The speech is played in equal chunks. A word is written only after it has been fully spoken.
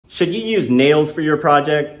Should you use nails for your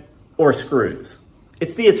project or screws?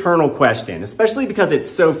 It's the eternal question, especially because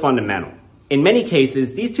it's so fundamental. In many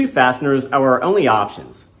cases, these two fasteners are our only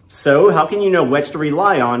options. So how can you know which to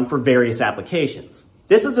rely on for various applications?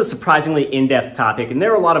 This is a surprisingly in-depth topic, and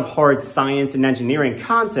there are a lot of hard science and engineering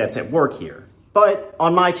concepts at work here. But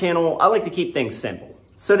on my channel, I like to keep things simple.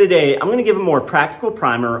 So today, I'm going to give a more practical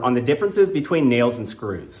primer on the differences between nails and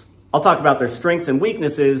screws. I'll talk about their strengths and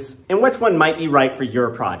weaknesses, and which one might be right for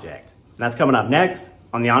your project. That's coming up next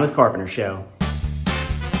on the Honest Carpenter Show.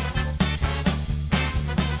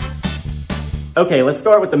 Okay, let's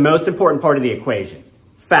start with the most important part of the equation,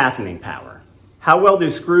 fastening power. How well do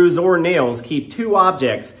screws or nails keep two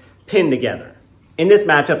objects pinned together? In this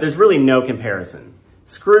matchup, there's really no comparison.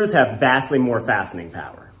 Screws have vastly more fastening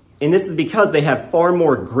power, and this is because they have far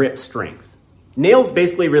more grip strength. Nails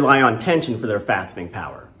basically rely on tension for their fastening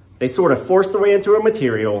power. They sort of force their way into a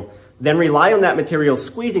material, then rely on that material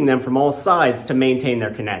squeezing them from all sides to maintain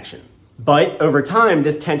their connection. But over time,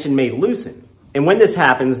 this tension may loosen. And when this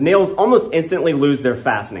happens, nails almost instantly lose their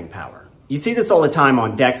fastening power. You see this all the time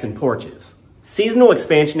on decks and porches. Seasonal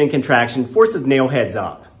expansion and contraction forces nail heads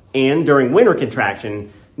up. And during winter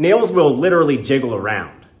contraction, nails will literally jiggle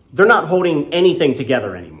around. They're not holding anything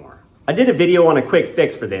together anymore. I did a video on a quick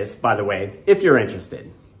fix for this, by the way, if you're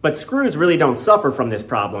interested. But screws really don't suffer from this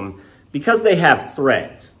problem because they have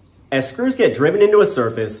threads. As screws get driven into a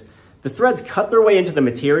surface, the threads cut their way into the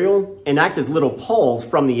material and act as little pawls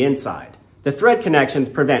from the inside. The thread connections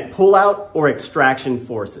prevent pull-out or extraction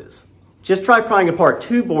forces. Just try prying apart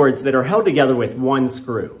two boards that are held together with one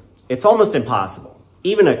screw. It's almost impossible.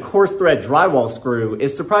 Even a coarse thread drywall screw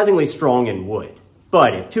is surprisingly strong in wood.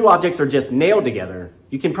 But if two objects are just nailed together,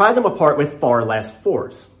 you can pry them apart with far less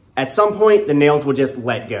force. At some point, the nails will just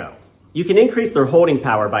let go. You can increase their holding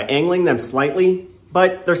power by angling them slightly,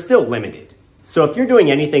 but they're still limited. So if you're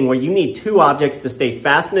doing anything where you need two objects to stay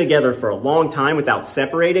fastened together for a long time without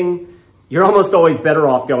separating, you're almost always better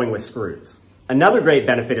off going with screws. Another great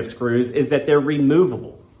benefit of screws is that they're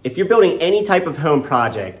removable. If you're building any type of home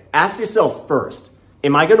project, ask yourself first,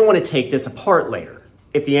 am I going to want to take this apart later?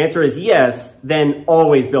 If the answer is yes, then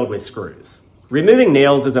always build with screws. Removing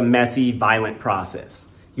nails is a messy, violent process.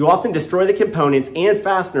 You often destroy the components and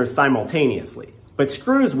fasteners simultaneously, but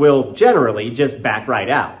screws will generally just back right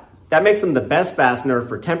out. That makes them the best fastener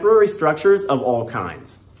for temporary structures of all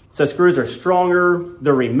kinds. So screws are stronger,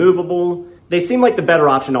 they're removable, they seem like the better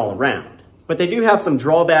option all around. But they do have some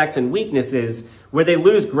drawbacks and weaknesses where they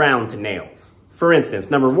lose ground to nails. For instance,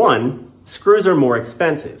 number one, screws are more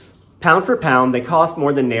expensive. Pound for pound, they cost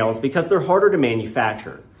more than nails because they're harder to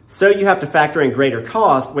manufacture. So you have to factor in greater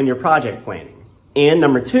cost when you're project planning. And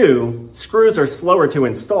number two, screws are slower to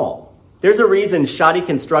install. There's a reason shoddy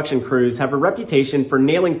construction crews have a reputation for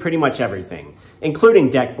nailing pretty much everything,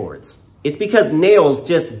 including deck boards. It's because nails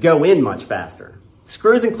just go in much faster.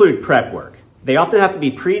 Screws include prep work. They often have to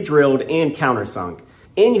be pre-drilled and countersunk,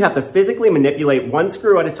 and you have to physically manipulate one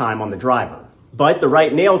screw at a time on the driver. But the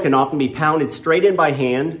right nail can often be pounded straight in by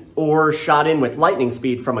hand or shot in with lightning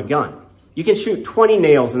speed from a gun. You can shoot 20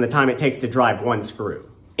 nails in the time it takes to drive one screw.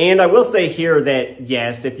 And I will say here that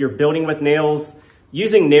yes, if you're building with nails,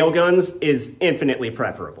 using nail guns is infinitely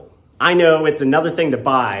preferable. I know it's another thing to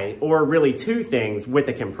buy, or really two things with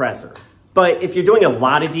a compressor. But if you're doing a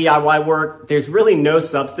lot of DIY work, there's really no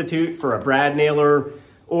substitute for a brad nailer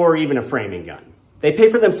or even a framing gun. They pay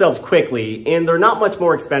for themselves quickly, and they're not much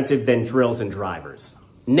more expensive than drills and drivers.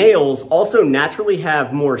 Nails also naturally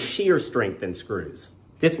have more shear strength than screws.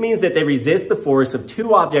 This means that they resist the force of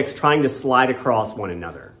two objects trying to slide across one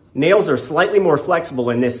another. Nails are slightly more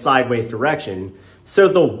flexible in this sideways direction, so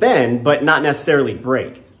they'll bend but not necessarily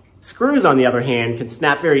break. Screws, on the other hand, can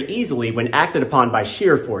snap very easily when acted upon by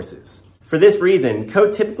shear forces. For this reason,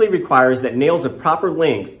 code typically requires that nails of proper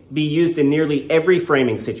length be used in nearly every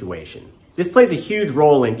framing situation. This plays a huge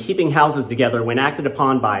role in keeping houses together when acted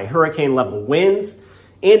upon by hurricane-level winds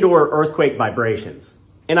and/or earthquake vibrations.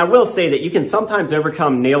 And I will say that you can sometimes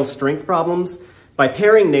overcome nail strength problems by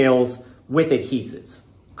pairing nails with adhesives.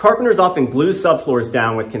 Carpenters often glue subfloors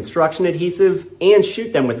down with construction adhesive and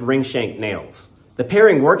shoot them with ring-shank nails. The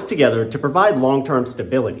pairing works together to provide long-term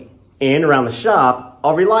stability. And around the shop,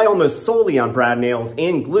 I'll rely almost solely on brad nails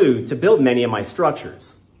and glue to build many of my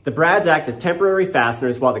structures. The brads act as temporary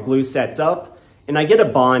fasteners while the glue sets up, and I get a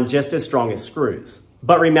bond just as strong as screws.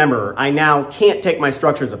 But remember, I now can't take my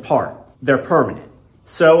structures apart. They're permanent.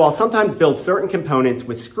 So I'll sometimes build certain components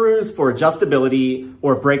with screws for adjustability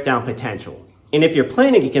or breakdown potential. And if you're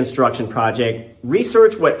planning a construction project,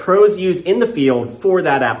 research what pros use in the field for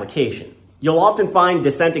that application. You'll often find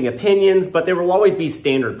dissenting opinions, but there will always be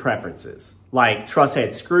standard preferences, like truss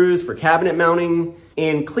head screws for cabinet mounting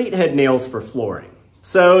and cleat head nails for flooring.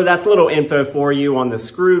 So that's a little info for you on the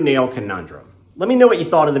screw nail conundrum. Let me know what you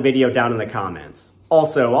thought of the video down in the comments.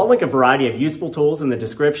 Also, I'll link a variety of useful tools in the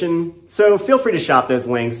description, so feel free to shop those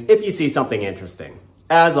links if you see something interesting.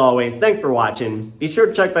 As always, thanks for watching. Be sure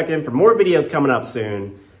to check back in for more videos coming up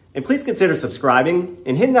soon, and please consider subscribing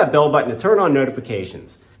and hitting that bell button to turn on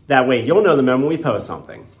notifications. That way you'll know the moment we post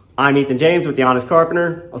something. I'm Ethan James with the Honest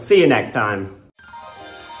Carpenter. I'll see you next time.